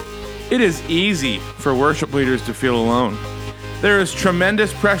It is easy for worship leaders to feel alone. There is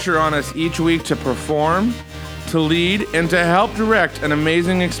tremendous pressure on us each week to perform, to lead, and to help direct an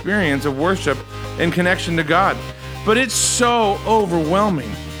amazing experience of worship in connection to God. But it's so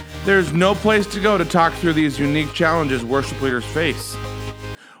overwhelming. There's no place to go to talk through these unique challenges worship leaders face.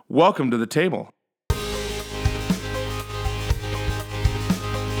 Welcome to the table.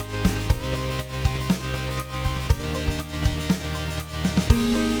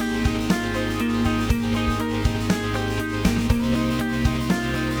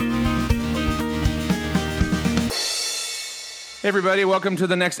 Hey everybody, welcome to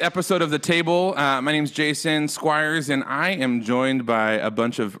the next episode of The Table. My name's Jason Squires, and I am joined by a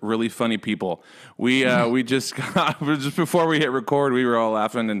bunch of really funny people. We just before we hit record, we were all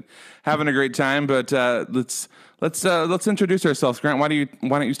laughing and having a great time. But let's introduce ourselves. Grant, why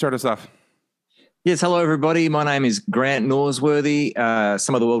don't you start us off? Yes, hello everybody. My name is Grant Norsworthy.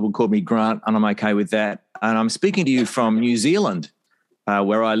 Some of the world will call me Grant, and I'm okay with that. And I'm speaking to you from New Zealand,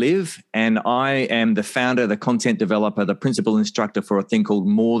 where I live, and I am the founder, the content developer, the principal instructor for a thing called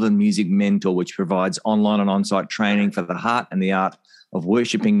More Than Music Mentor, which provides online and on-site training for the heart and the art of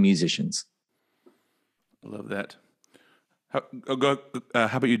worshiping musicians. I love that. How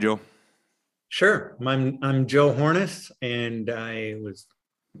about you, Joe? Sure. I'm Joe Horness, and I was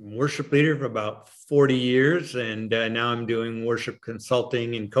worship leader for about 40 years, and now I'm doing worship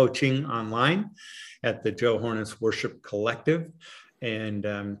consulting and coaching online at the Joe Horness Worship Collective. And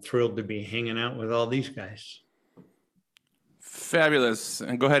I'm thrilled to be hanging out with all these guys. Fabulous.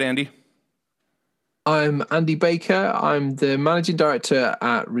 And go ahead, Andy. I'm Andy Baker. I'm the managing director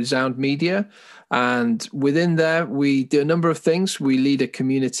at Resound Media. And within there, we do a number of things. We lead a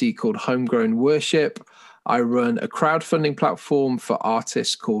community called Homegrown Worship. I run a crowdfunding platform for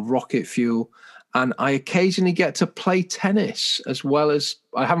artists called Rocket Fuel. And I occasionally get to play tennis, as well as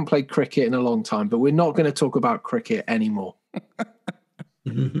I haven't played cricket in a long time, but we're not going to talk about cricket anymore.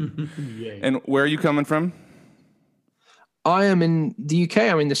 And where are you coming from? I am in the UK.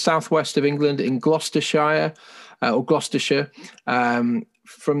 I'm in the southwest of England, in Gloucestershire, or Gloucestershire. From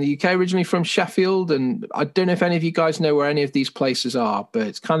the UK, originally from Sheffield, and I don't know if any of you guys know where any of these places are, but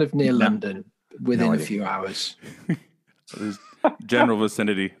it's kind of near London, within a few hours. General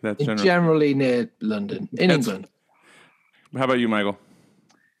vicinity. That's generally near London, England. How about you, Michael?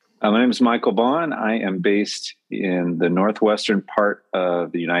 My name is Michael Bahn. I am based in the northwestern part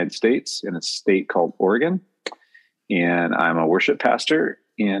of the United States in a state called Oregon. And I'm a worship pastor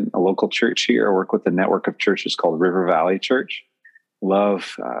in a local church here. I work with a network of churches called River Valley Church.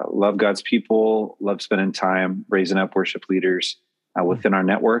 Love God's people, love spending time raising up worship leaders within our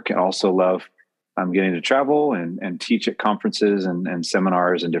network, and also love getting to travel and teach at conferences and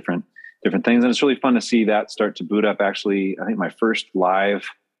seminars and different things. And it's really fun to see that start to boot up. Actually, I think my first live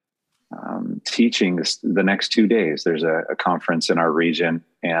teaching the next 2 days. There's a conference in our region,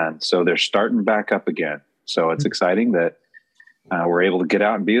 and so they're starting back up again. So it's exciting that we're able to get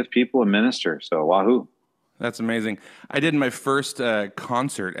out and be with people and minister. So wahoo! That's amazing. I did my first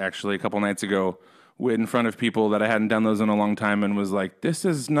concert actually a couple nights ago in front of people that I hadn't done those in a long time, and was like, "This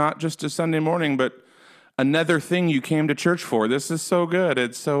is not just a Sunday morning, but another thing you came to church for. This is so good.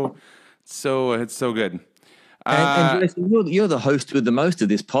 It's so good." And Jason, you're the host with the most of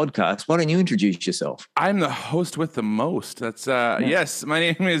this podcast. Why don't you introduce yourself? I'm the host with the most. That's Yes, my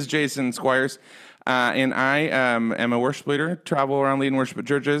name is Jason Squires, and I am a worship leader, travel around leading worship at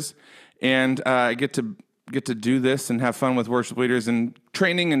churches, and I get to do this and have fun with worship leaders and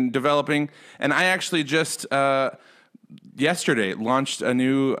training and developing. And I actually just yesterday launched a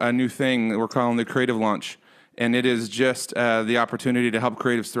new thing that we're calling the Creative Launch, and it is just the opportunity to help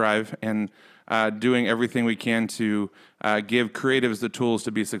creatives thrive and doing everything we can to give creatives the tools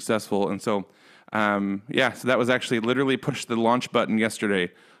to be successful. And so, so that was actually literally pushed the launch button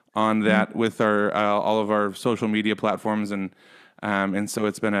yesterday on that with our all of our social media platforms, and so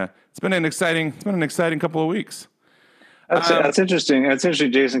it's been an exciting couple of weeks. That's interesting. That's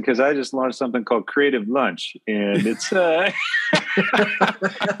interesting, Jason, because I just launched something called Creative Lunch, and it's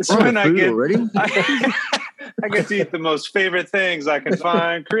it's when I get to eat the most favorite things I can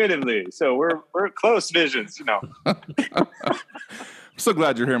find creatively. So we're close visions, I'm so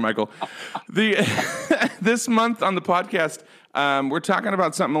glad you're here, Michael. This month on the podcast, we're talking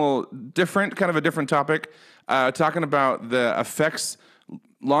about something a little different, kind of a different topic. Talking about the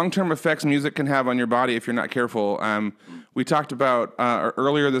long-term effects music can have on your body if you're not careful. We talked about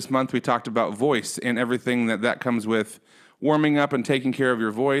earlier this month. We talked about voice and everything that comes with warming up and taking care of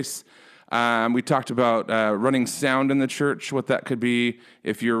your voice. We talked about running sound in the church, what that could be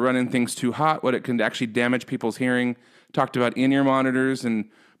if you're running things too hot, what it can actually damage people's hearing. Talked about in-ear monitors and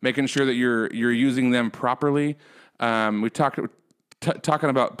making sure that you're using them properly. We talking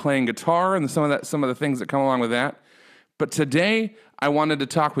about playing guitar and some of the things that come along with that. But today I wanted to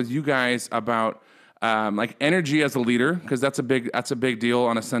talk with you guys about like energy as a leader, because that's a big deal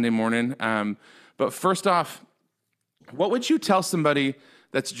on a Sunday morning. But first off, what would you tell somebody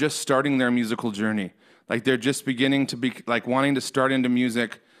that's just starting their musical journey? Like they're just beginning to be like wanting to start into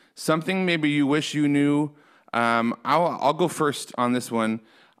music. Something maybe you wish you knew. I'll go first on this one.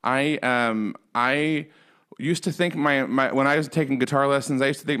 I used to think my when I was taking guitar lessons, I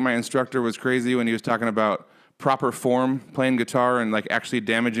used to think my instructor was crazy when he was talking about proper form playing guitar and like actually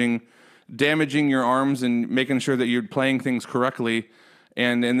damaging your arms and making sure that you're playing things correctly.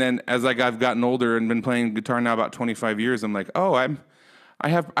 And then as I've gotten older and been playing guitar now about 25 years, I'm like, oh, I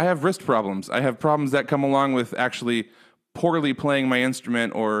have wrist problems. I have problems that come along with actually poorly playing my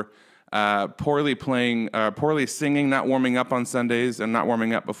instrument, or poorly singing, not warming up on Sundays, and not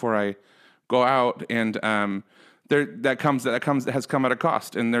warming up before I go out. And that has come at a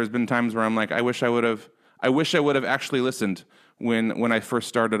cost. And there's been times where I'm like, I wish I would have actually listened when I first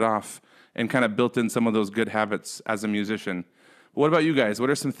started off and kind of built in some of those good habits as a musician. What about you guys? What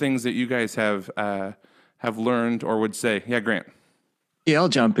are some things that you guys have learned or would say? Yeah, Grant. Yeah, I'll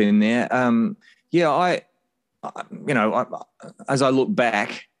jump in there. As I look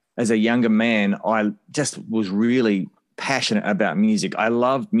back as a younger man, I just was really passionate about music. I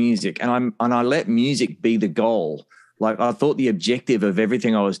loved music, and I let music be the goal. Like, I thought the objective of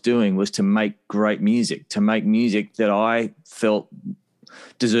everything I was doing was to make great music, to make music that I felt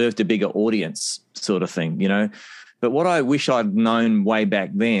deserved a bigger audience, sort of thing, you know. But what I wish I'd known way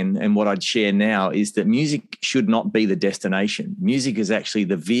back then, and what I'd share now, is that music should not be the destination. Music is actually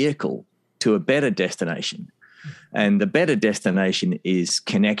the vehicle to a better destination. And the better destination is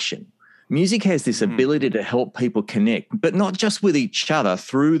connection. Music has this ability to help people connect, but not just with each other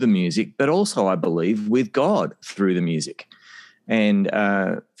through the music, but also, I believe, with God through the music. And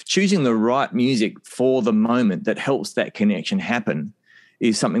choosing the right music for the moment that helps that connection happen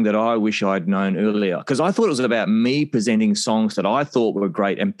is something that I wish I'd known earlier, because I thought it was about me presenting songs that I thought were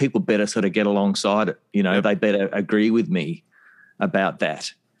great, and people better sort of get alongside it. You know, They better agree with me about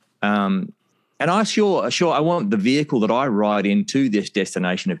that. And I want the vehicle that I ride into this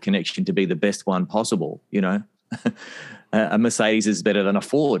destination of connection to be the best one possible. You know, a Mercedes is better than a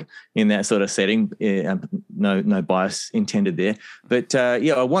Ford in that sort of setting. No bias intended there. But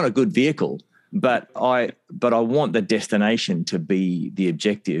I want a good vehicle, but I want the destination to be the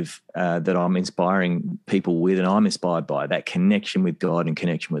objective that I'm inspiring people with, and I'm inspired by that connection with God and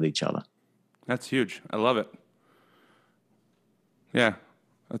connection with each other. That's huge. I love it. Yeah.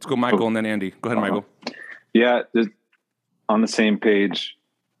 Let's go Michael and then Andy. Go ahead, Michael. Yeah, on the same page.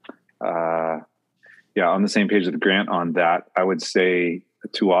 On the same page with Grant on that. I would say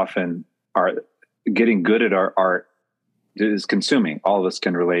too often getting good at our art is consuming. All of us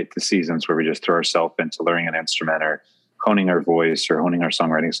can relate to seasons where we just throw ourselves into learning an instrument or honing our voice or honing our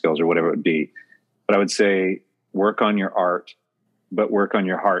songwriting skills or whatever it would be. But I would say work on your art, but work on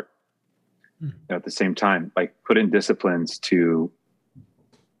your heart at the same time. Like, put in disciplines to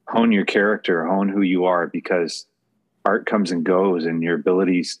hone your character, hone who you are, because art comes and goes, and your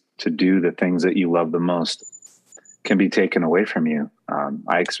abilities to do the things that you love the most can be taken away from you.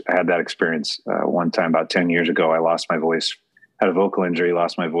 I had that experience one time about 10 years ago. I lost my voice, had a vocal injury,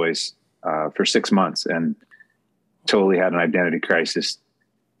 lost my voice for 6 months, and totally had an identity crisis,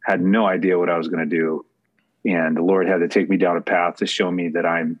 had no idea what I was going to do. And the Lord had to take me down a path to show me that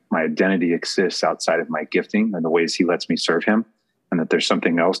my identity exists outside of my gifting and the ways he lets me serve him, and that there's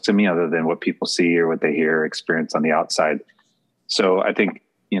something else to me other than what people see or what they hear or experience on the outside. So I think,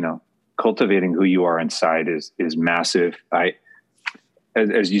 cultivating who you are inside is massive.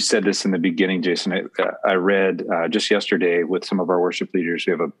 As you said this in the beginning, Jason, I read just yesterday with some of our worship leaders.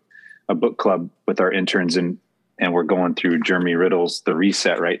 We have a book club with our interns, and we're going through Jeremy Riddle's The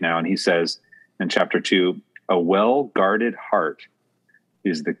Reset right now. And he says in chapter 2, a well-guarded heart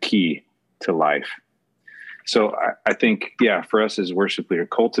is the key to life. So I think, for us as worship leader,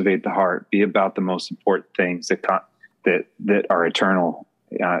 cultivate the heart, be about the most important things that are eternal.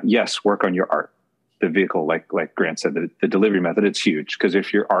 Yes, work on your art, the vehicle, like Grant said, the delivery method. It's huge, because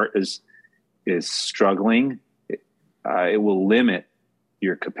if your art is struggling, it will limit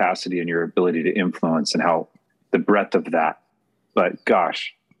your capacity and your ability to influence and how the breadth of that. But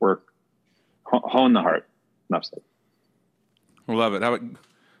gosh, hone the heart. Enough said. I love it.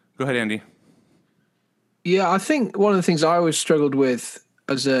 Go ahead, Andy. Yeah, I think one of the things I always struggled with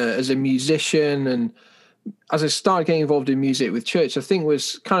as a musician, and as I started getting involved in music with church, I think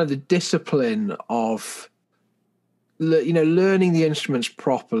was kind of the discipline of learning the instruments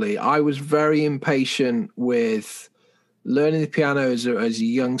properly. I was very impatient with learning the piano as a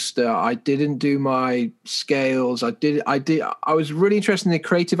youngster. I didn't do my scales. I was really interested in the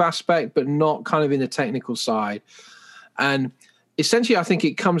creative aspect, but not kind of in the technical side. And essentially, I think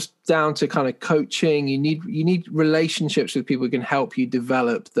it comes down to kind of coaching. You need relationships with people who can help you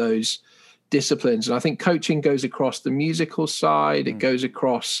develop those disciplines. And I think coaching goes across the musical side. It goes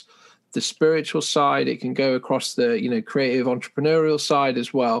across the spiritual side. It can go across the, creative entrepreneurial side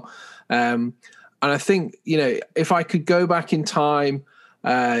as well. And I think, if I could go back in time,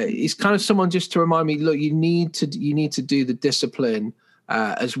 it's kind of someone just to remind me, look, you need to do the discipline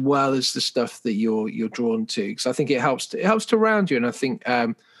as well as the stuff that you're drawn to, because I think it helps to round you. And I think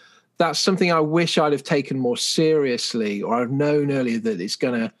that's something I wish I'd have taken more seriously, or I've known earlier that it's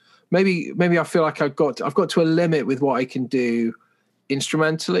gonna maybe I feel like I've got to a limit with what I can do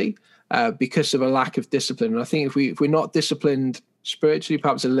instrumentally because of a lack of discipline. And I think if we're not disciplined spiritually,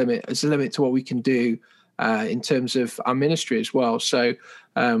 perhaps there's a limit to what we can do in terms of our ministry as well. So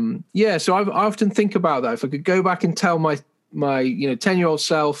so I often think about that. If I could go back and tell my 10-year-old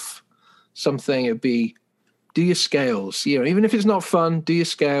self something, it'd be do your scales. Even if it's not fun, do your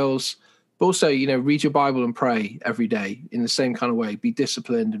scales. But also, read your Bible and pray every day in the same kind of way. Be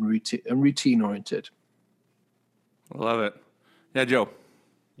disciplined and routine oriented. Love it. Yeah, Joe.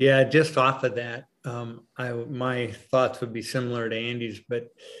 Yeah, just off of that, my thoughts would be similar to Andy's,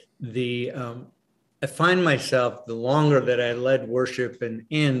 but I find myself, the longer that I led worship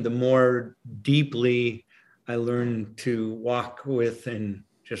and the more deeply I learned to walk with and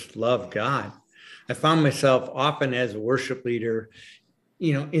just love God. I found myself often as a worship leader,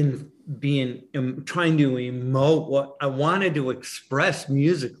 in trying to emote what I wanted to express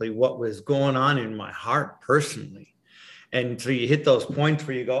musically, what was going on in my heart personally. And so you hit those points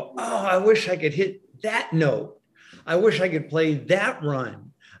where you go, oh, I wish I could hit that note. I wish I could play that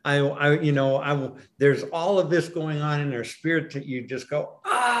run. There's all of this going on in our spirit that you just go,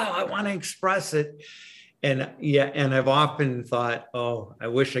 oh, I want to express it. And I've often thought, oh, I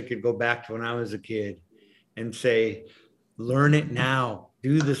wish I could go back to when I was a kid and say, learn it now,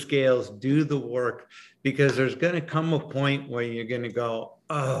 do the scales, do the work, because there's going to come a point where you're going to go,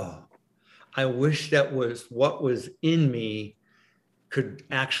 oh, I wish that was what was in me could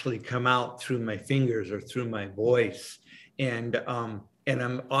actually come out through my fingers or through my voice. And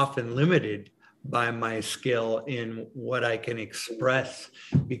I'm often limited by my skill in what I can express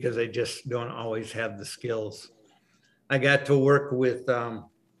because I just don't always have the skills. I got to work with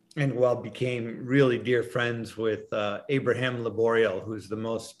became really dear friends with Abraham Laboriel, who's the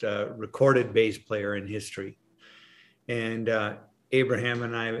most recorded bass player in history. And Abraham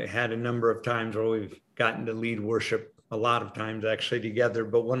and I had a number of times where we've gotten to lead worship, a lot of times actually together.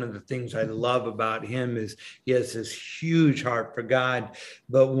 But one of the things I love about him is he has this huge heart for God.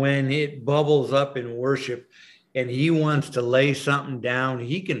 But when it bubbles up in worship and he wants to lay something down,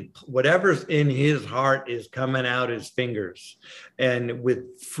 he can, whatever's in his heart is coming out his fingers and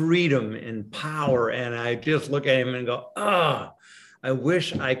with freedom and power. And I just look at him and go, I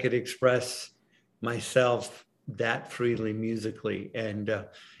wish I could express myself that freely musically.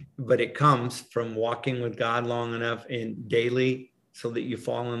 But it comes from walking with God long enough and daily so that you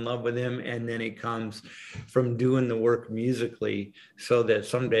fall in love with him. And then it comes from doing the work musically so that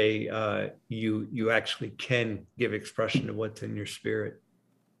someday you actually can give expression to what's in your spirit.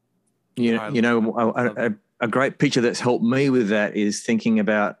 A great picture that's helped me with that is thinking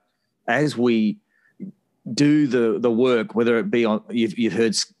about as we do the work, whether it be on, you've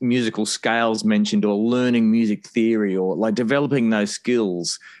heard musical scales mentioned, or learning music theory, or like developing those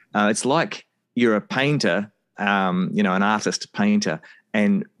skills. It's like you're a painter, an artist painter,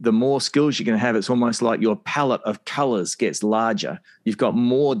 and the more skills you can have, it's almost like your palette of colors gets larger. You've got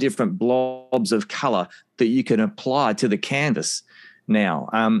more different blobs of color that you can apply to the canvas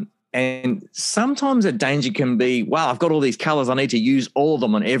now. And sometimes a danger can be, wow, I've got all these colors. I need to use all of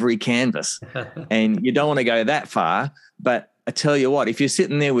them on every canvas. And you don't want to go that far. But I tell you what, if you're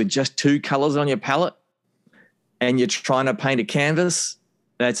sitting there with just 2 colors on your palette and you're trying to paint a canvas,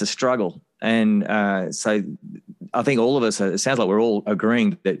 that's a struggle. And so I think all of us, it sounds like we're all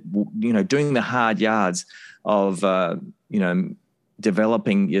agreeing that, doing the hard yards of,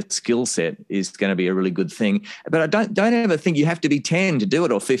 developing your skill set is going to be a really good thing. But I don't ever think you have to be 10 to do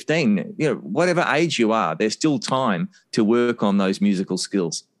it, or 15. Whatever age you are, there's still time to work on those musical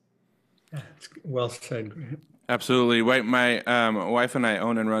skills. Well said, Grant. Absolutely. My wife and I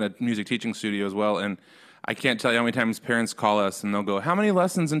own and run a music teaching studio as well, and I can't tell you how many times parents call us and they'll go, "How many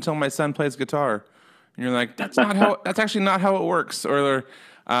lessons until my son plays guitar?" And you're like, "That's actually not how it works." Or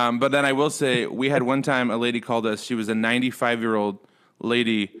But then I will say, we had one time a lady called us. She was a 95-year-old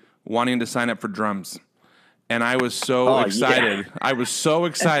lady wanting to sign up for drums. And I was so excited. Yeah. I was so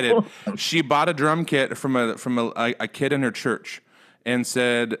excited. She bought a drum kit from a kid in her church and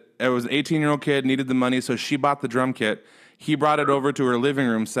said it was an 18-year-old kid, needed the money, so she bought the drum kit. He brought it over to her living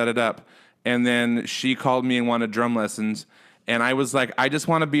room, set it up, and then she called me and wanted drum lessons. And I was like, I just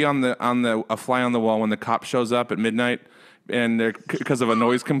want to be on a fly on the wall when the cop shows up at midnight and because of a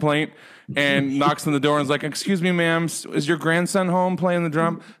noise complaint, and knocks on the door and is like, "Excuse me, ma'am, is your grandson home playing the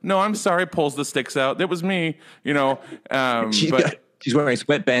drum?" "No, I'm sorry." Pulls the sticks out. It was me, you know. She's wearing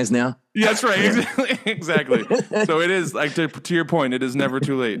sweatbands now. Yeah, that's right. Exactly. So it is like to your point. It is never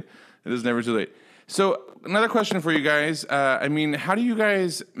too late. It is never too late. So another question for you guys. I mean, how do you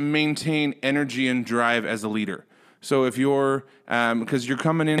guys maintain energy and drive as a leader? So if you're, because you're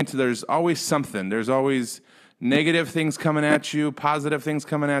coming into, there's always something. There's always negative things coming at you, positive things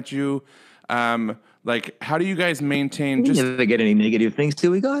coming at you. Like, how do you guys maintain? We never get any negative things,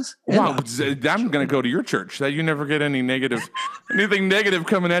 do we, guys? Wow, I'm going to go to your church. That you never get any anything negative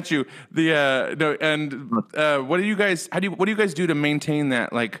coming at you. What do you guys? What do you guys do to maintain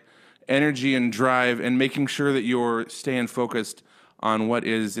that like energy and drive and making sure that you're staying focused on what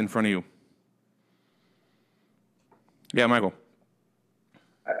is in front of you? Yeah, Michael.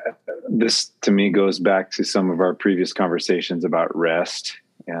 This, to me, goes back to some of our previous conversations about rest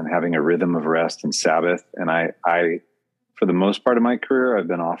and having a rhythm of rest and Sabbath. And I for the most part of my career, I've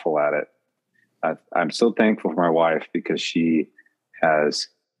been awful at it. I'm so thankful for my wife because she has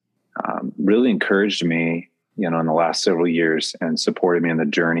really encouraged me, you know, in the last several years and supported me in the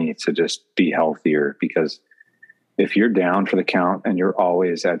journey to just be healthier. Because if you're down for the count and you're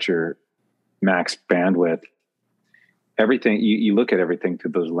always at your max bandwidth, everything, you look at everything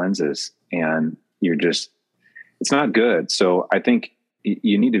through those lenses and it's not good. So I think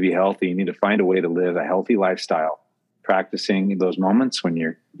you need to be healthy. You need to find a way to live a healthy lifestyle, practicing those moments when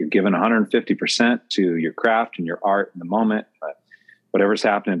you're giving 150% to your craft and your art in the moment, whatever's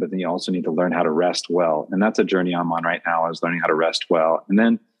happening. But then you also need to learn how to rest well. And that's a journey I'm on right now, is learning how to rest well.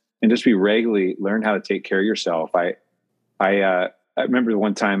 And just be regularly learn how to take care of yourself. I remember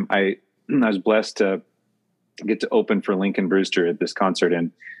one time I was blessed to get to open for Lincoln Brewster at this concert.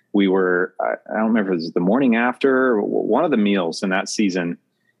 And we were, I don't remember if it was the morning after, one of the meals in that season,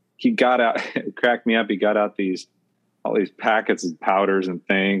 he got out, it cracked me up. He got out all these packets of powders and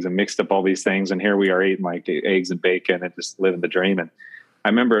things and mixed up all these things. And here we are eating like eggs and bacon and just living the dream. And I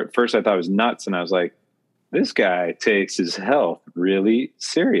remember at first I thought it was nuts. And I was like, this guy takes his health really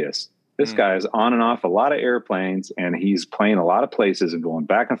serious. This guy is on and off a lot of airplanes and he's playing a lot of places and going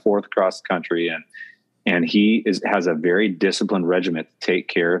back and forth across the country. And he has a very disciplined regimen to take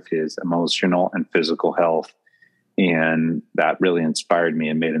care of his emotional and physical health. And that really inspired me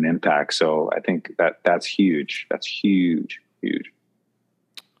and made an impact. So I think that's huge. That's huge, huge.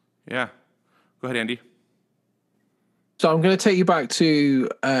 Yeah. Go ahead, Andy. So I'm going to take you back to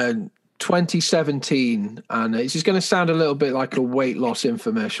 2017. And it's just going to sound a little bit like a weight loss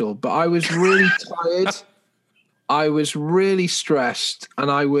infomercial, but I was really tired. I was really stressed,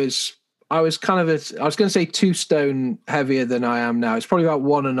 and I was kind of I was going to say 2 stone heavier than I am now. It's probably about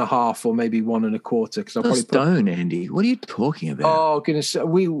 1.5 or maybe 1.25. Because I'll probably stone, Andy. What are you talking about? Oh goodness,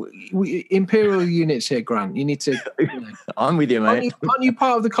 we imperial units here, Grant. You need to. I'm with you, mate. Aren't you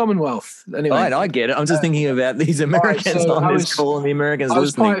part of the Commonwealth? Anyway, right, I get it. I'm just thinking about these Americans on this call and the Americans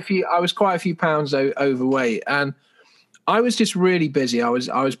listening. I was quite a few pounds overweight, and I was just really busy. I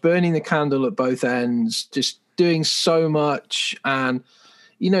was burning the candle at both ends, just doing so much, and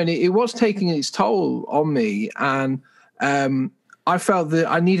it was taking its toll on me, and I felt that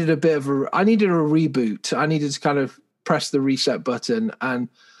I needed a reboot. I needed to kind of press the reset button, and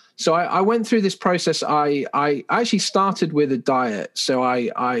so I went through this process. I actually started with a diet, so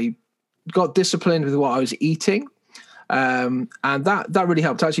I got disciplined with what I was eating, and that really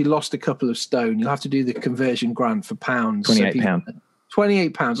helped. I actually lost a couple of stone. You'll have to do the conversion, Grant, for pounds. 28 pounds.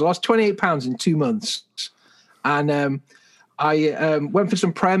 28 pounds. I lost 28 pounds in 2 months, and I went for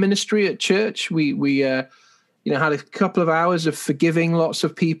some prayer ministry at church. We had a couple of hours of forgiving lots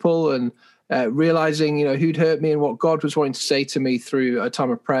of people and realizing, who'd hurt me and what God was wanting to say to me through a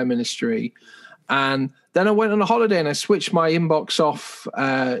time of prayer ministry. And then I went on a holiday and I switched my inbox off,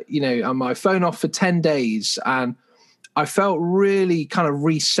 and my phone off for 10 days. And I felt really kind of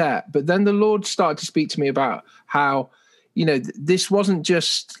reset. But then the Lord started to speak to me about how, this wasn't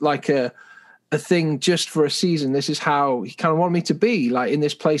just like a thing just for a season. This is how he kind of wanted me to be, like in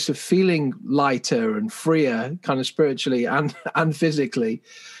this place of feeling lighter and freer, kind of spiritually and physically.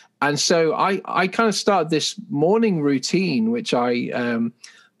 And so I kind of started this morning routine, which I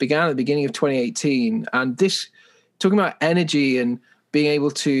began at the beginning of 2018. And this, talking about energy and being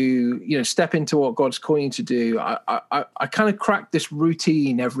able to, step into what God's calling you to do, I kind of cracked this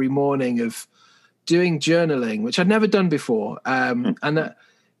routine every morning of doing journaling, which I'd never done before. And that,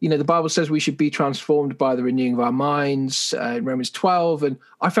 the Bible says we should be transformed by the renewing of our minds in Romans 12. And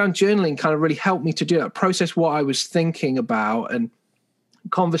I found journaling kind of really helped me to do that, process what I was thinking about and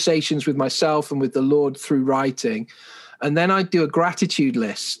conversations with myself and with the Lord through writing. And then I'd do a gratitude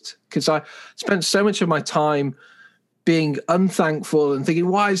list because I spent so much of my time being unthankful and thinking,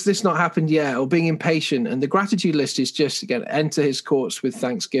 why has this not happened yet? Or being impatient. And the gratitude list is just, again, enter his courts with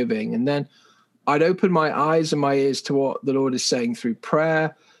thanksgiving. And then I'd open my eyes and my ears to what the Lord is saying through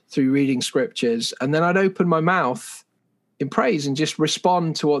prayer, through reading scriptures. And then I'd open my mouth in praise and just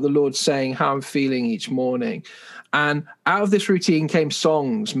respond to what the Lord's saying, how I'm feeling each morning. And out of this routine came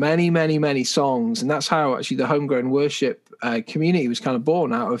songs, many, many, many songs. And that's how actually the homegrown worship community was kind of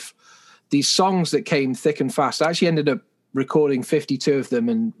born, out of these songs that came thick and fast. I actually ended up recording 52 of them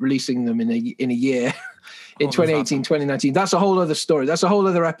and releasing them in a year in 2018, awesome. 2019. That's a whole other story. That's a whole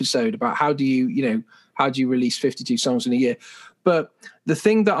other episode about how do you release 52 songs in a year. But the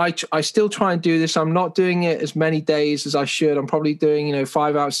thing that I still try and do this, I'm not doing it as many days as I should. I'm probably doing,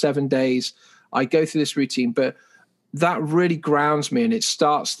 5 out of 7 days. I go through this routine, but that really grounds me and it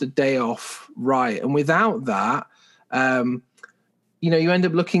starts the day off right. And without that, you end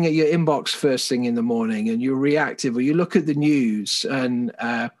up looking at your inbox first thing in the morning and you're reactive, or you look at the news. And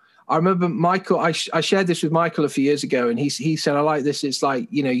I remember Michael, I shared this with Michael a few years ago, and he said, I like this. It's like,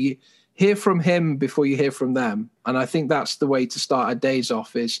 you hear from him before you hear from them. And I think that's the way to start our days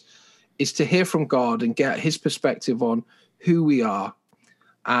off is to hear from God and get his perspective on who we are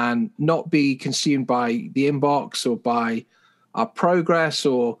and not be consumed by the inbox or by our progress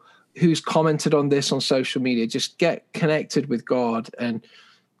or who's commented on this on social media. Just get connected with God. And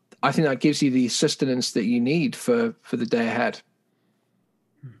I think that gives you the sustenance that you need for the day ahead.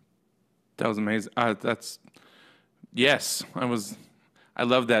 That was amazing. I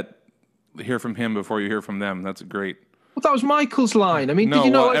love that. Hear from him before you hear from them. That's great. Well, that was Michael's line. I mean, no, did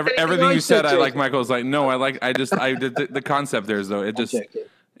you know everything you said? I like Michael's line. No, I did the concept there, though.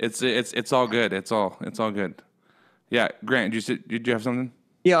 It's all good. It's all good. Yeah. Grant, did you have something?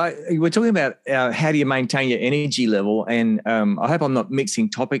 Yeah, we're talking about how do you maintain your energy level, and I hope I'm not mixing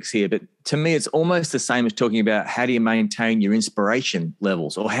topics here, but to me, it's almost the same as talking about how do you maintain your inspiration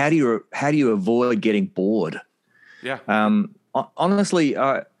levels, or how do you avoid getting bored? Yeah. Honestly,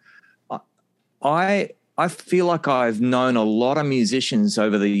 I feel like I've known a lot of musicians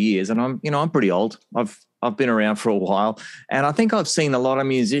over the years, and I'm pretty old. I've been around for a while, and I think I've seen a lot of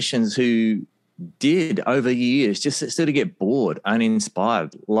musicians who did over years just sort of get bored,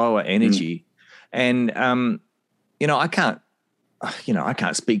 uninspired, lower energy. And I can't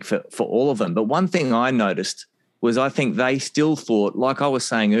speak for all of them, but one thing I noticed was I think they still thought, like I was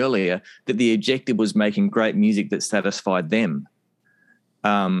saying earlier, that the objective was making great music that satisfied them.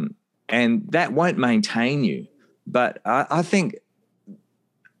 And that won't maintain you. But I think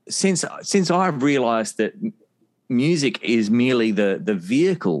since I've realized that music is merely the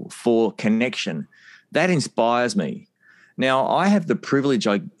vehicle for connection, that inspires me. Now, I have the privilege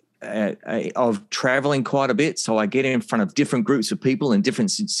of traveling quite a bit, so I get in front of different groups of people in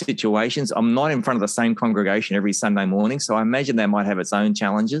different situations. I'm not in front of the same congregation every Sunday morning, so I imagine that might have its own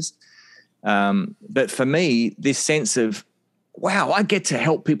challenges. But for me, this sense of, wow, I get to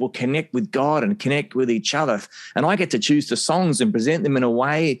help people connect with God and connect with each other. And I get to choose the songs and present them in a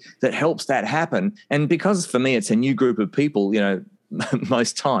way that helps that happen. And because for me, it's a new group of people,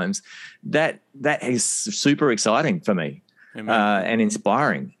 most times, that is super exciting for me and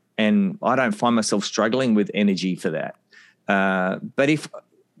inspiring. And I don't find myself struggling with energy for that. But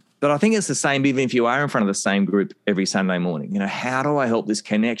I think it's the same even if you are in front of the same group every Sunday morning. How do I help this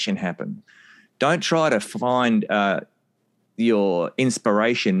connection happen? Don't try to find your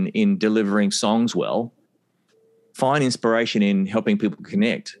inspiration in delivering songs well. Find inspiration in helping people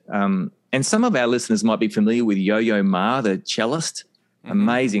connect. And some of our listeners might be familiar with Yo-Yo Ma, the cellist,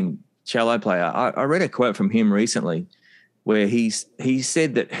 amazing cello player. I read a quote from him recently where he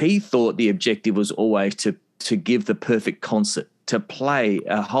said that he thought the objective was always to give the perfect concert, to play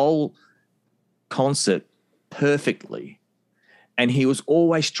a whole concert perfectly. And he was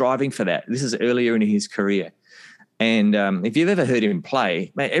always striving for that. This is earlier in his career. And if you've ever heard him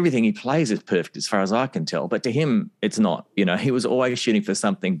play, man, everything he plays is perfect as far as I can tell. But to him, it's not. He was always shooting for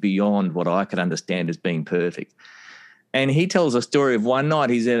something beyond what I could understand as being perfect. And he tells a story of one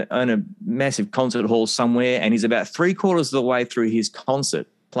night he's in a massive concert hall somewhere, and he's about 3/4 of the way through his concert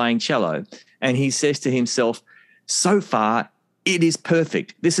playing cello. And he says to himself, so far, it is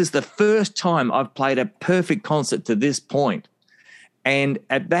perfect. This is the first time I've played a perfect concert to this point. And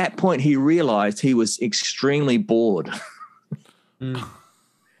at that point, he realized he was extremely bored,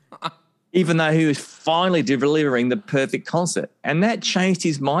 even though he was finally delivering the perfect concert. And that changed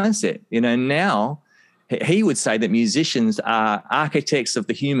his mindset. Now he would say that musicians are architects of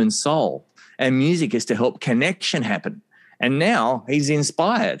the human soul, and music is to help connection happen. And now he's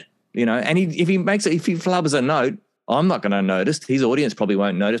inspired, and if he flubbers a note, I'm not going to notice. His audience probably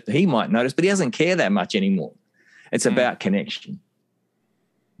won't notice, but he might notice, but he doesn't care that much anymore. It's about connection.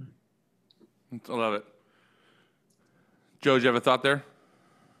 I love it. Joe, do you have a thought there?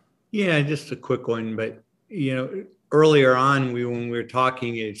 Yeah, just a quick one. But, earlier on, when we were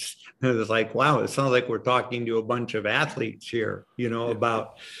talking, it was like, wow, it sounds like we're talking to a bunch of athletes here,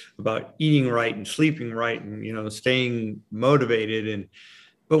 about eating right and sleeping right and, staying motivated.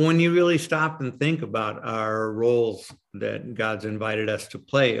 But when you really stop and think about our roles that God's invited us to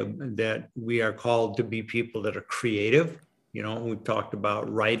play, that we are called to be people that are creative. We've talked about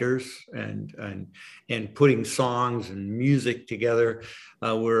writers and putting songs and music together.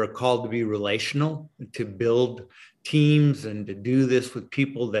 We're called to be relational, to build teams and to do this with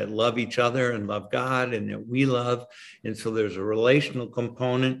people that love each other and love God and that we love. And so there's a relational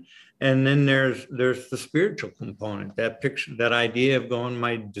component. And then there's the spiritual component, that picture, that idea of going,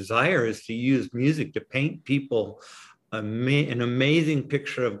 my desire is to use music to paint people an amazing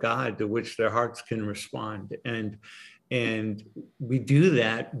picture of God to which their hearts can respond. And we do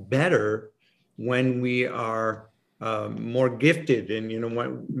that better when we are more gifted and,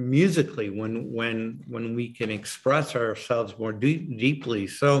 musically, when we can express ourselves more deeply.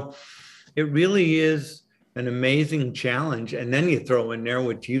 So it really is an amazing challenge. And then you throw in there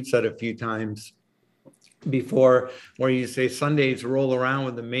what you've said a few times before, where you say Sundays roll around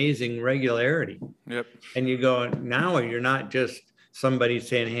with amazing regularity. Yep. And you go, now you're not just somebody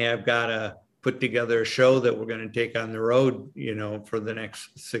saying, hey, I've got to put together a show that we're going to take on the road, for the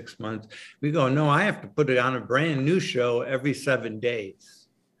next 6 months. We go, no, I have to put it on a brand new show every 7 days.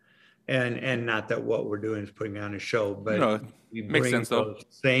 And not that what we're doing is putting on a show, but we bring those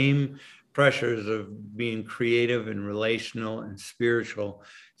same pressures of being creative and relational and spiritual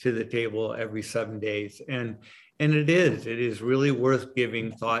to the table every 7 days. And it is really worth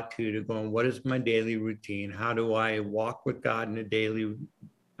giving thought to going, what is my daily routine? How do I walk with God on a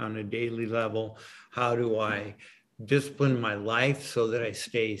daily level? How do I discipline my life so that I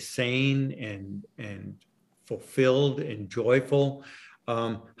stay sane and fulfilled and joyful?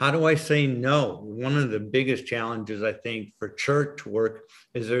 How do I say no? One of the biggest challenges, I think, for church work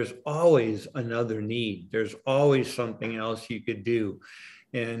is there's always another need. There's always something else you could do.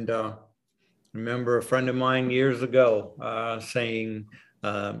 And I remember a friend of mine years ago saying,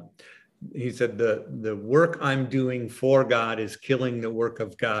 he said, the work I'm doing for God is killing the work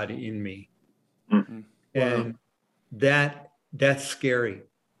of God in me. Mm-hmm. And that's scary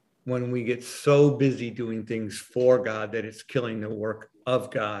when we get so busy doing things for God that it's killing the work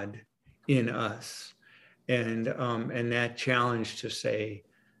of God in us. And that challenge to say,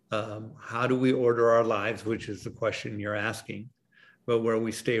 how do we order our lives, which is the question you're asking, but where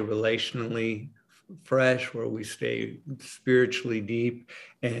we stay relationally fresh, where we stay spiritually deep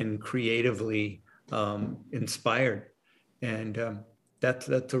and creatively inspired. And that's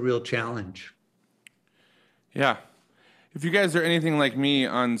a real challenge. Yeah. If you guys are anything like me,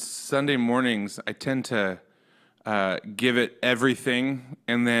 on Sunday mornings, I tend to give it everything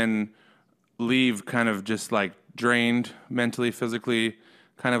and then leave kind of just like drained mentally, physically,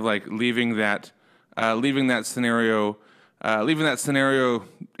 kind of like leaving that scenario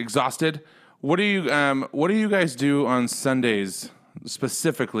exhausted. What do you guys do on Sundays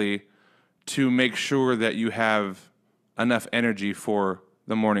specifically to make sure that you have enough energy for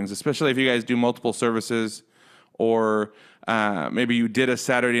the mornings, especially if you guys do multiple services, or maybe you did a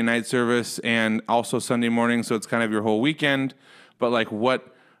Saturday night service and also Sunday morning, so it's kind of your whole weekend. But like,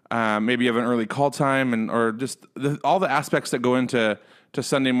 what? Maybe you have an early call time, or just all the aspects that go into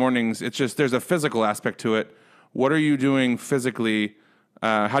Sunday mornings. It's just there's a physical aspect to it. What are you doing physically?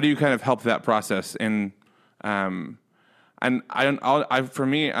 How do you kind of help that process? And for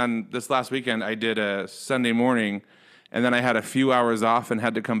me, on this last weekend, I did a Sunday morning, and then I had a few hours off and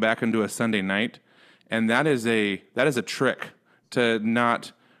had to come back and do a Sunday night. And that is a trick, to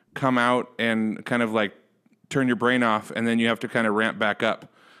not come out and kind of like turn your brain off, and then you have to kind of ramp back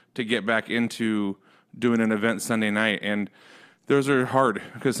up to get back into doing an event Sunday night. And those are hard,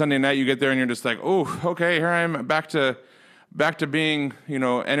 because Sunday night you get there and you're just like, oh, okay, here I am back to being,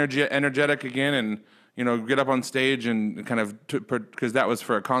 energetic again, and, get up on stage and kind of, because that was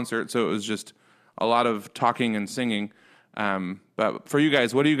for a concert. So it was just a lot of talking and singing. But for you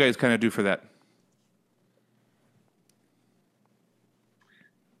guys, what do you guys kind of do for that?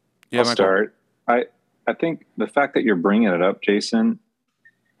 Yeah, I'll Michael. start. I think the fact that you're bringing it up, Jason,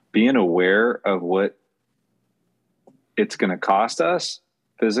 being aware of what it's going to cost us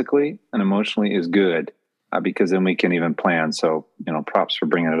physically and emotionally is good, because then we can even plan. So, props for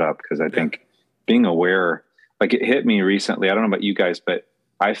bringing it up, because I think being aware, like it hit me recently. I don't know about you guys, but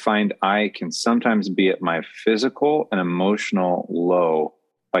I find I can sometimes be at my physical and emotional low,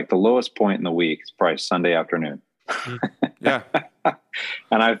 like the lowest point in the week is probably Sunday afternoon. Yeah.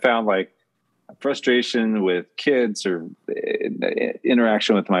 And I found like frustration with kids or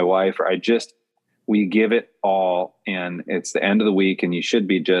interaction with my wife, or we give it all, and it's the end of the week and you should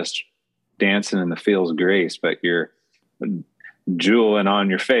be just dancing in the fields of grace, but you're drooling on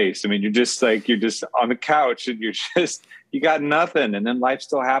your face. I mean, you're just on the couch and you got nothing. And then life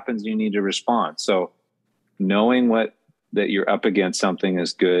still happens. You need to respond. So knowing that you're up against something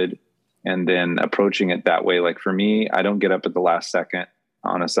is good. And then approaching it that way. Like for me, I don't get up at the last second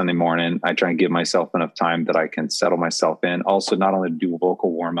on a Sunday morning. I try and give myself enough time that I can settle myself in. Also, not only do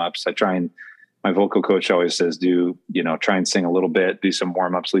vocal warm-ups, my vocal coach always says, try and sing a little bit, do some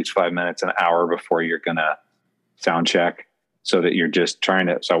warm-ups, at least 5 minutes, an hour before you're going to sound check, so that you're just so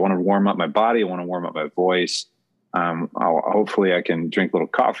I want to warm up my body. I want to warm up my voice. Hopefully I can drink a little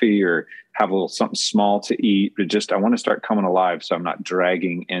coffee or have a little something small to eat, but I want to start coming alive. So I'm not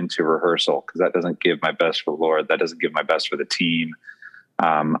dragging into rehearsal, because that doesn't give my best for the Lord. That doesn't give my best for the team.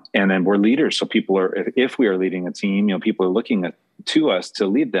 And then we're leaders. So if we are leading a team, people are looking to us to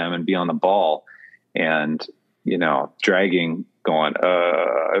lead them and be on the ball, and, dragging, going,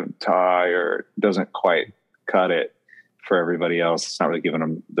 I'm tired, doesn't quite cut it for everybody else. It's not really giving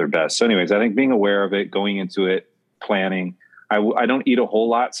them their best. So anyways, I think being aware of it, going into it, planning. I don't eat a whole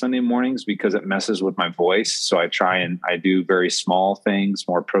lot Sunday mornings because it messes with my voice. So I do very small things,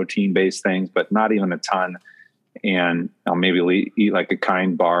 more protein-based things, but not even a ton. And I'll maybe eat like a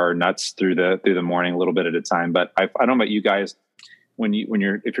kind bar, nuts through the morning, a little bit at a time. But I don't know about you guys,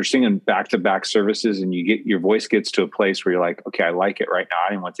 if you're singing back-to-back services and your voice gets to a place where you're like, okay, I like it right now. I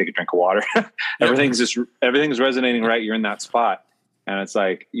didn't want to take a drink of water. Everything's resonating right. You're in that spot. And it's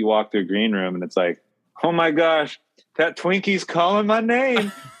like, you walk through a green room and it's like, oh my gosh, that Twinkie's calling my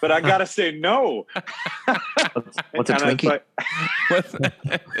name, but I got to say no. What's a Twinkie?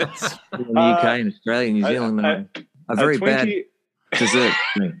 In the UK, in Australia, New Zealand, a very bad dessert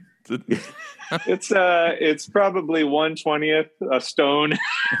thing. It's probably 1/20th a stone.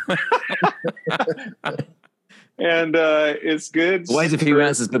 And it's good. Weighs a few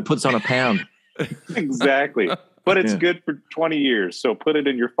ounces, but puts on a pound. Exactly. But it's good for 20 years. So put it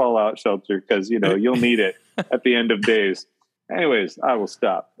in your fallout shelter, because, you'll need it at the end of days. Anyways, I will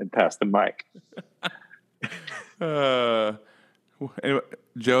stop and pass the mic. Anyway,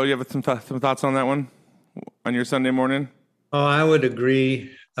 Joe, you have some thoughts on that one, on your Sunday morning? Oh, I would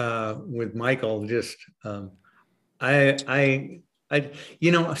agree with Michael. Just I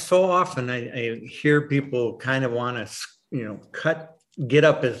so often I hear people kind of want to, get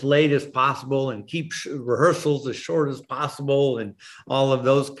up as late as possible and keep rehearsals as short as possible and all of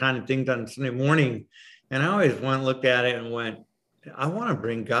those kind of things on Sunday morning. And I always looked at it and went, I want to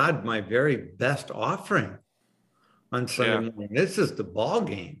bring God my very best offering on Sunday morning. This is the ball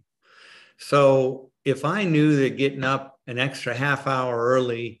game. So if I knew that getting up an extra half hour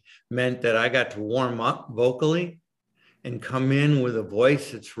early meant that I got to warm up vocally and come in with a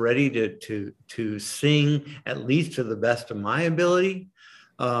voice that's ready to sing, at least to the best of my ability.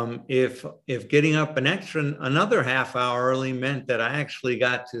 If getting up another half hour early meant that I actually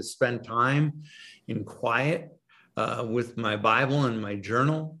got to spend time in quiet with my Bible and my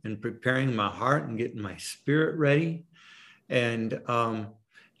journal and preparing my heart and getting my spirit ready, and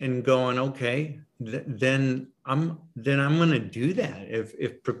going, okay, then I'm going to do that.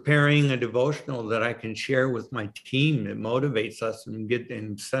 If preparing a devotional that I can share with my team that motivates us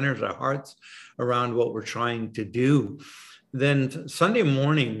and centers our hearts around what we're trying to do, then Sunday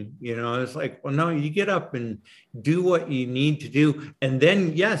morning, it's like, well, no, you get up and do what you need to do. And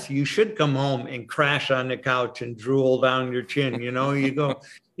then, yes, you should come home and crash on the couch and drool down your chin. You go,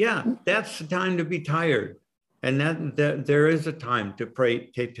 yeah, that's the time to be tired. And that there is a time to pray,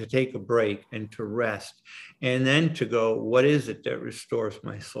 to take a break and to rest. And then to go, what is it that restores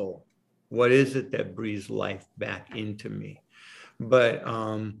my soul? What is it that breathes life back into me? But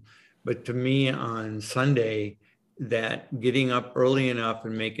to me on Sunday, that getting up early enough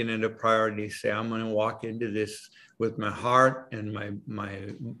and making it a priority, say, I'm going to walk into this with my heart and my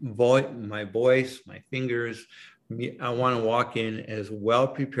voice, my fingers. I want to walk in as well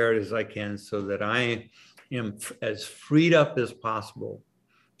prepared as I can, so that I am as freed up as possible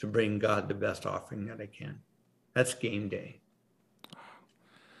to bring God the best offering that I can. That's game day.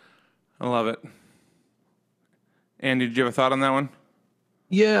 I love it. Andy, did you have a thought on that one?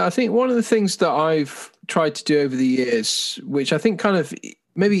 Yeah, I think one of the things that I've tried to do over the years, which I think kind of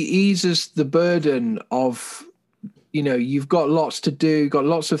maybe eases the burden of, you've got lots to do, got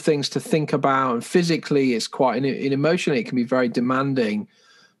lots of things to think about, and physically it's quite, and emotionally it can be very demanding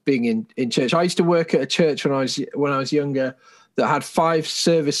being in church. I used to work at a church when I was younger that had 5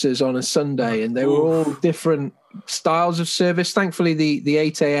 services on a Sunday, and they were all different styles of service. Thankfully, the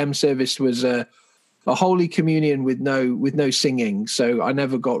 8 a.m. service was a Holy Communion with no singing, so I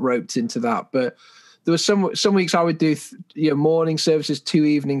never got roped into that. But there was some weeks I would do morning services, 2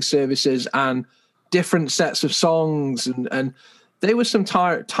 evening services, and different sets of songs, and they were some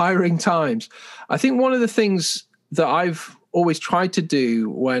tiring times. I think one of the things that I've always tried to do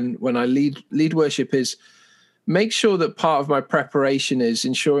when I lead worship is make sure that part of my preparation is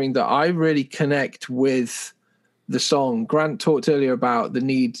ensuring that I really connect with the song. Grant talked earlier about the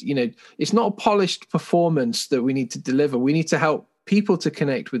need, it's not a polished performance that we need to deliver. We need to help people to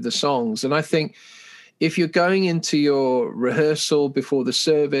connect with the songs. And I think if you're going into your rehearsal before the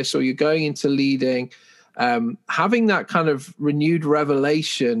service, or you're going into leading, having that kind of renewed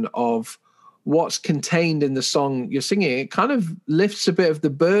revelation of what's contained in the song you're singing, it kind of lifts a bit of the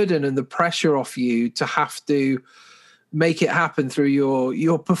burden and the pressure off you to have to make it happen through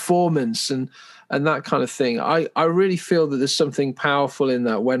your performance and that kind of thing. I really feel that there's something powerful in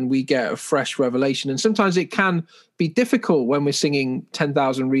that when we get a fresh revelation. And sometimes it can be difficult when we're singing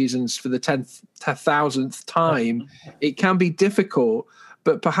 10,000 Reasons for the 10,000th time. It can be difficult,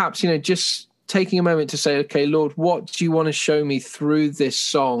 but perhaps, just taking a moment to say, okay, Lord, what do you want to show me through this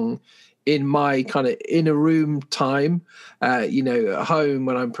song in my kind of inner room time, at home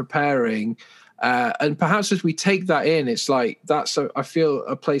when I'm preparing? And perhaps as we take that in, it's like I feel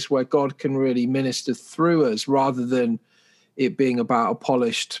a place where God can really minister through us, rather than it being about a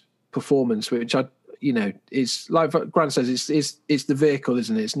polished performance, which is like Grant says, it's the vehicle,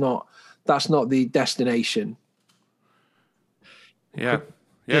 isn't it? That's not the destination. Yeah.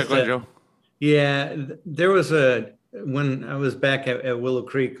 Go ahead, Joe. Yeah, there was when I was back at Willow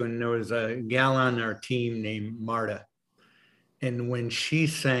Creek, when there was a gal on our team named Marta. And when she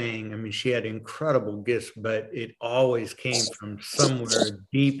sang, she had incredible gifts, but it always came from somewhere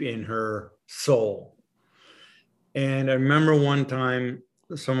deep in her soul. And I remember one time,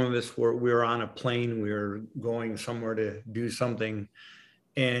 some of us we were on a plane, we were going somewhere to do something,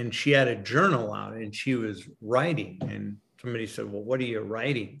 and she had a journal out and she was writing. And somebody said, "Well, what are you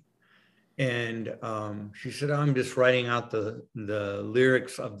writing?" And she said, "I'm just writing out the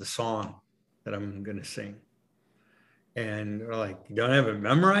lyrics of the song that I'm going to sing." And we're like, "You don't have it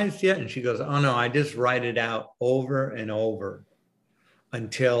memorized yet?" And she goes, "Oh no, I just write it out over and over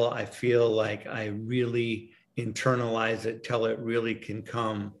until I feel like I really internalize it, till it really can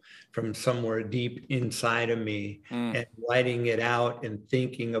come from somewhere deep inside of me." And writing it out and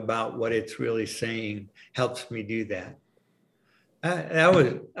thinking about what it's really saying helps me do that.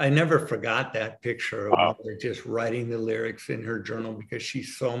 I never forgot that picture of her just writing the lyrics in her journal, because she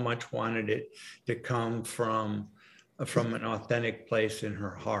so much wanted it to come from an authentic place in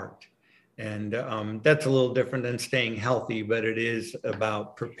her heart. And that's a little different than staying healthy, but it is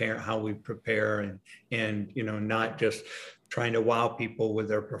about how we prepare and not just trying to wow people with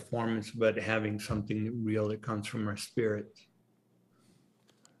their performance, but having something real that comes from our spirit.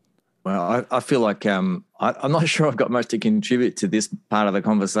 Well, I feel like I'm not sure I've got much to contribute to this part of the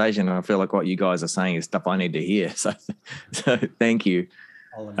conversation. I feel like what you guys are saying is stuff I need to hear. So thank you.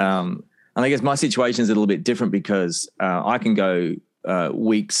 And I guess my situation is a little bit different, because I can go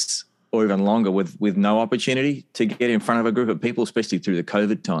weeks or even longer with no opportunity to get in front of a group of people, especially through the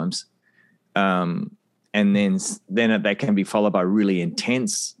COVID times. And then that can be followed by really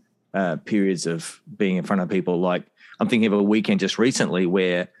intense periods of being in front of people. Like, I'm thinking of a weekend just recently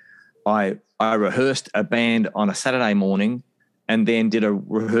where I rehearsed a band on a Saturday morning, and then did a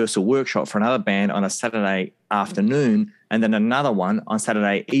rehearsal workshop for another band on a Saturday afternoon, and then another one on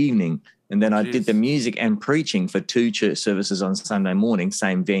Saturday evening. And then I did the music and preaching for 2 church services on Sunday morning,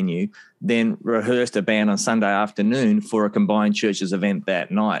 same venue, then rehearsed a band on Sunday afternoon for a combined churches event that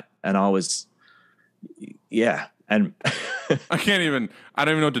night. And I was, and I don't even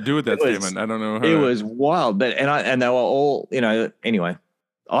know what to do with that statement. I don't know. It was wild, but and they were all, anyway.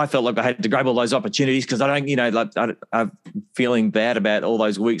 I felt like I had to grab all those opportunities, because I'm feeling bad about all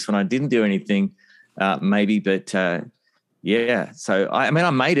those weeks when I didn't do anything, maybe. But so I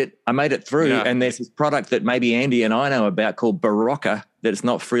made it. I made it through. Yeah. And there's this product that maybe Andy and I know about called Barocca, that's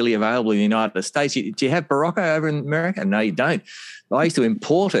not freely available in the United States. Do you have Barocca over in America? No, you don't. I used to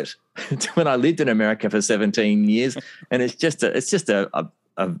import it when I lived in America for 17 years, and it's just a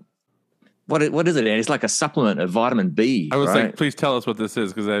what is it? It's like a supplement of vitamin B. I was right? like, please tell us what this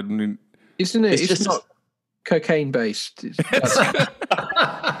is, because I mean, isn't it? It's It's just- not cocaine based.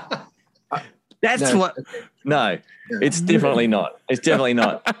 That's what. No, it's definitely not. It's definitely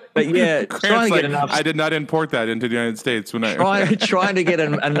not. But yeah, Grant's trying to like, get enough. I did not import that into the United States when I. Trying to get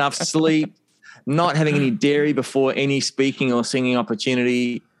enough sleep, not having any dairy before any speaking or singing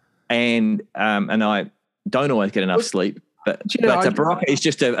opportunity, and I don't always get enough sleep. But Barocca is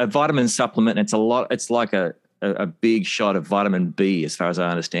just a vitamin supplement. It's a lot. It's like a big shot of vitamin B, as far as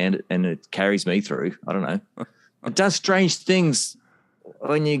I understand it, and it carries me through. I don't know. It does strange things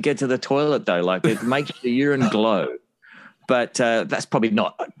when you get to the toilet, though. Like it makes the urine glow. But that's probably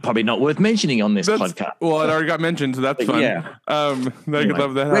not worth mentioning on this podcast. Well, it already got mentioned, so that's fun. Yeah. I could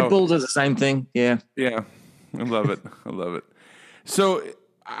love that. Red Bull does the same thing. Yeah. Yeah. I love it. I love it. So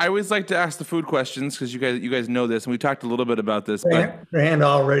I always like to ask the food questions because you guys know this, and we talked a little bit about this. Grant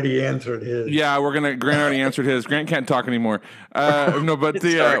already answered his. Yeah, Grant already answered his. Grant can't talk anymore. No, but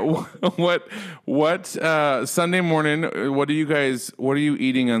what Sunday morning? What are you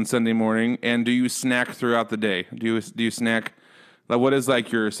eating on Sunday morning? And do you snack throughout the day? Do you snack? Like, what is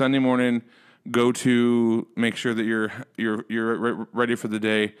like your Sunday morning go to? Make sure that you're ready for the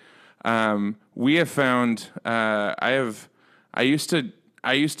day. We have found.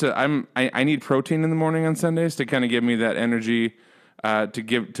 I need protein in the morning on Sundays to kind of give me that energy,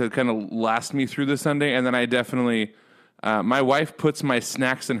 to kind of last me through the Sunday. And then I definitely, my wife puts my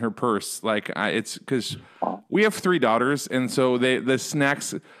snacks in her purse. It's because we have 3 daughters. And so the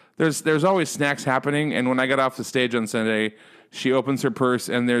snacks, there's always snacks happening. And when I got off the stage on Sunday, she opens her purse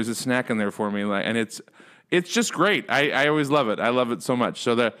and there's a snack in there for me. And it's just great. I always love it. I love it so much.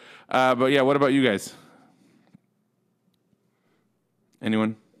 So but yeah, what about you guys?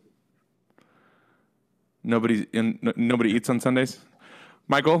 Anyone? Nobody eats on Sundays.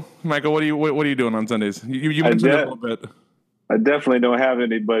 Michael, what are you doing on Sundays? You mentioned it a little bit. I definitely don't have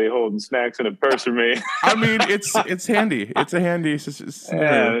anybody holding snacks in a purse for me. I mean, it's handy. It's a handy.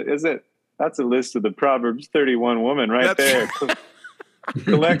 Is it? That's a list of the Proverbs 31 woman right there.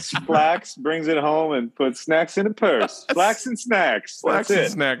 Collects flax, brings it home, and puts snacks in a purse. Flax and snacks. That's it.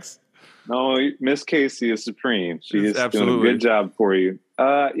 Snacks. No, Miss Casey is supreme. She is absolutely doing a good job for you.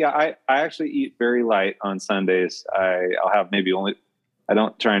 I actually eat very light on Sundays. I'll have I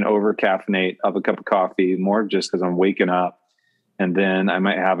don't try and over caffeinate up a cup of coffee, more just because I'm waking up. And then I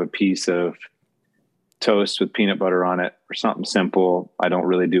might have a piece of toast with peanut butter on it or something simple. I don't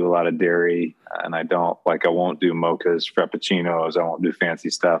really do a lot of dairy, and I won't do mochas, frappuccinos. I won't do fancy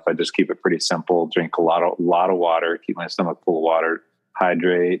stuff. I just keep it pretty simple. Drink a lot of water, keep my stomach full of water,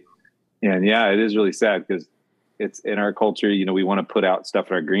 hydrate. And yeah, it is really sad because it's in our culture. We want to put out stuff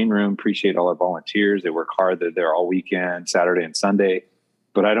in our green room, appreciate all our volunteers. They work hard. They're there all weekend, Saturday and Sunday,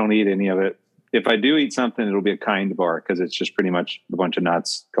 but I don't eat any of it. If I do eat something, it'll be a kind bar because it's just pretty much a bunch of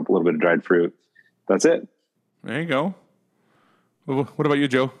nuts, a little bit of dried fruit. That's it. There you go. What about you,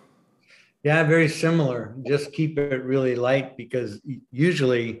 Joe? Yeah, very similar. Just keep it really light because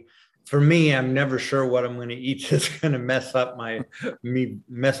usually for me, I'm never sure what I'm going to eat that's going to mess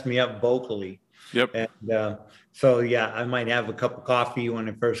me up vocally. Yep. And so, yeah, I might have a cup of coffee when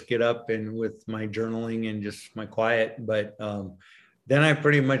I first get up and with my journaling and just my quiet. But then I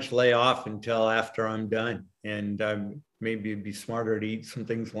pretty much lay off until after I'm done. And maybe it'd be smarter to eat some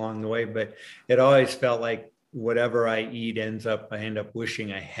things along the way. But it always felt like whatever I eat I end up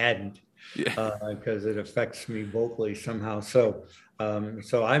wishing I hadn't because it affects me vocally somehow. So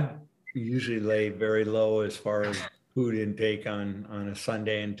I usually lay very low as far as food intake on a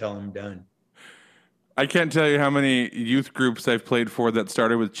Sunday until I'm done. I can't tell you how many youth groups I've played for that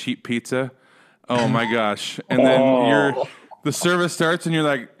started with cheap pizza. Oh my gosh. And then the service starts and you're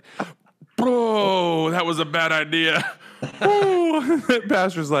like, bro, that was a bad idea. The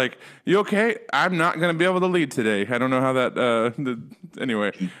pastor's like, you okay? I'm not going to be able to lead today. I don't know how that,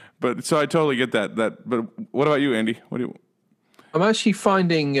 anyway. But so I totally get that. But what about you, Andy? I'm actually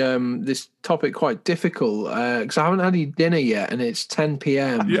finding this topic quite difficult because I haven't had any dinner yet, and it's 10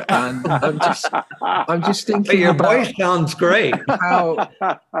 p.m. Yeah. And I'm just thinking. But your voice sounds great. How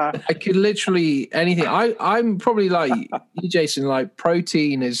I could literally anything. I'm probably like you, Jason. Like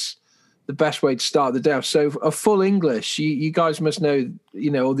protein is the best way to start the day. So a full English. You guys must know.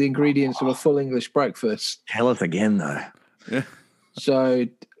 All the ingredients of a full English breakfast. Tell us again, though. Yeah. So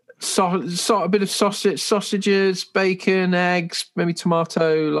a bit of sausages, bacon, eggs, maybe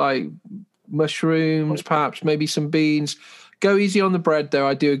tomato, like mushrooms, perhaps maybe some beans, go easy on the bread, though.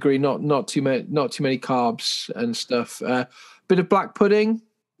 I do agree. Not too many carbs and stuff. Bit of black pudding.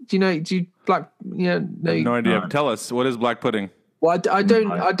 Do you black? Yeah, I have no idea. Tell us, what is black pudding? Well, I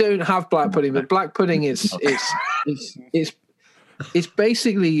don't have black pudding, but black pudding is it's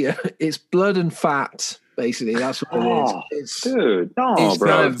basically it's blood and fat. Basically, that's what it is. Dude, no,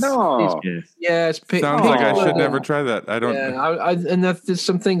 bro, no. It's sounds like I should never try that. I don't. Yeah, and there's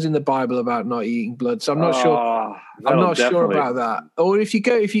some things in the Bible about not eating blood, so I'm not sure. I'm not sure about that. Or if you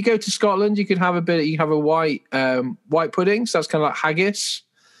go to Scotland, you could have a bit. You have a white pudding, so that's kind of like haggis.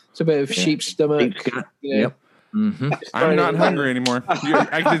 It's a bit of sheep's stomach. Yep. Mm-hmm. I'm not hungry anymore.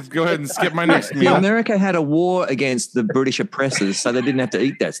 I can just go ahead and skip my next meal. America had a war against the British oppressors, so they didn't have to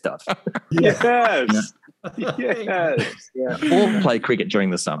eat that stuff. Yes. Yes. Yeah. Or play cricket during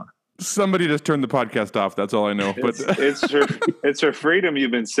the summer. Somebody just turned the podcast off. That's all I know. But it's for freedom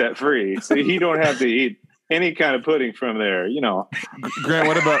you've been set free, so you don't have to eat any kind of pudding from there. Grant,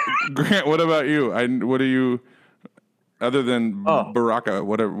 what about you? What are you? Other than Baraka,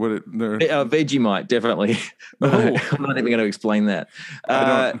 whatever. Vegemite, definitely. I'm not even going to explain that.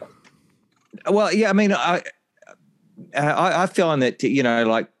 Well, yeah, I mean, I find that,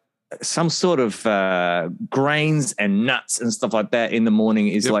 like some sort of grains and nuts and stuff like that in the morning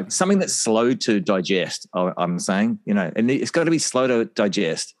is like something that's slow to digest, I'm saying, and it's got to be slow to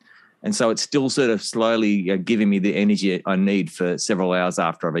digest. And so it's still sort of slowly giving me the energy I need for several hours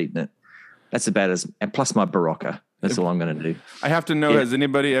after I've eaten it. That's about and plus my Baraka. That's all I'm going to do. I have to know, has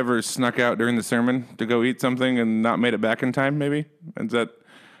anybody ever snuck out during the sermon to go eat something and not made it back in time, maybe?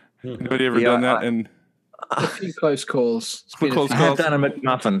 Anybody ever done that? A few close calls. I have done a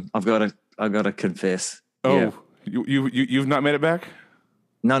McMuffin. I've got to confess. Oh, yeah. You've not made it back?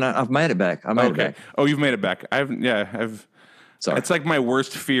 No, I've made it back. I made it back. Oh, you've made it back. I've. Sorry. It's like my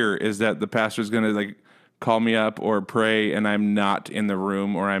worst fear is that the pastor's going to like call me up or pray and I'm not in the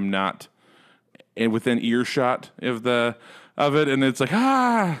room or I'm not within earshot of it, and it's like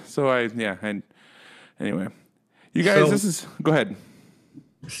So anyway, you guys, go ahead.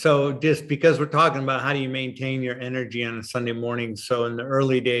 So just because we're talking about how do you maintain your energy on a Sunday morning, so in the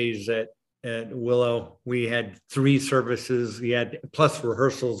early days at Willow, we had 3 services. We had plus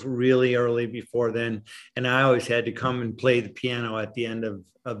rehearsals really early before then, and I always had to come and play the piano at the end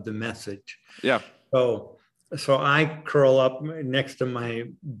of the message. Yeah. So I curl up next to my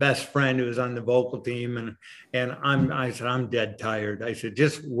best friend who was on the vocal team, and I said, I'm dead tired. I said,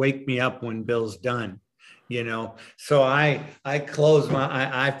 just wake me up when Bill's done, So I close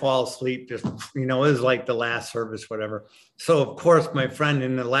I fall asleep. Just it was like the last service, whatever. So of course my friend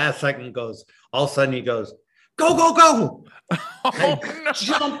in the last second goes. All of a sudden he goes, go go go! I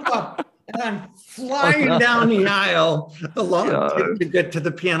jump up. And I'm flying down the aisle to get to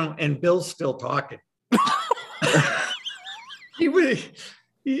the piano, and Bill's still talking.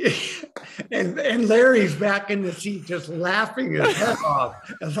 And Larry's back in the seat just laughing his head off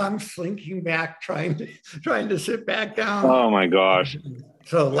as I'm slinking back trying to sit back down. Oh my gosh.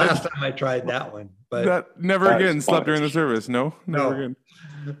 So last time I tried that one, but that never again slept during the service. No, never again.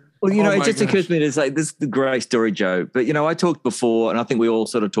 Well, it just occurs to me, it's like, this is the great story, Joe. But, I talked before, and I think we all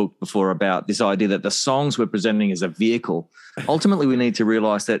sort of talked before about this idea that the songs we're presenting as a vehicle. Ultimately, we need to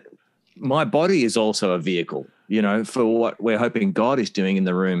realize that my body is also a vehicle, for what we're hoping God is doing in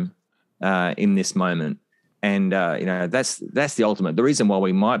the room in this moment. And, that's the ultimate. The reason why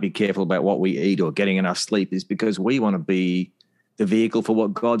we might be careful about what we eat or getting enough sleep is because we want to be the vehicle for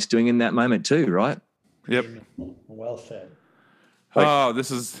what God's doing in that moment too, right? Yep. Well said.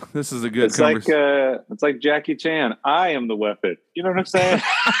 This is a good conversation. It's like Jackie Chan. I am the weapon. You know what I'm saying?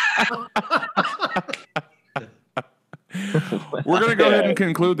 We're going to go ahead and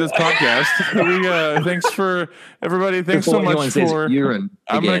conclude this podcast. Thanks for everybody. Thanks so much for urine.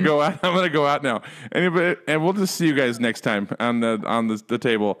 I'm going to go out now. Anybody, and we'll just see you guys next time on the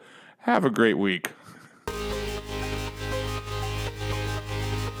table. Have a great week.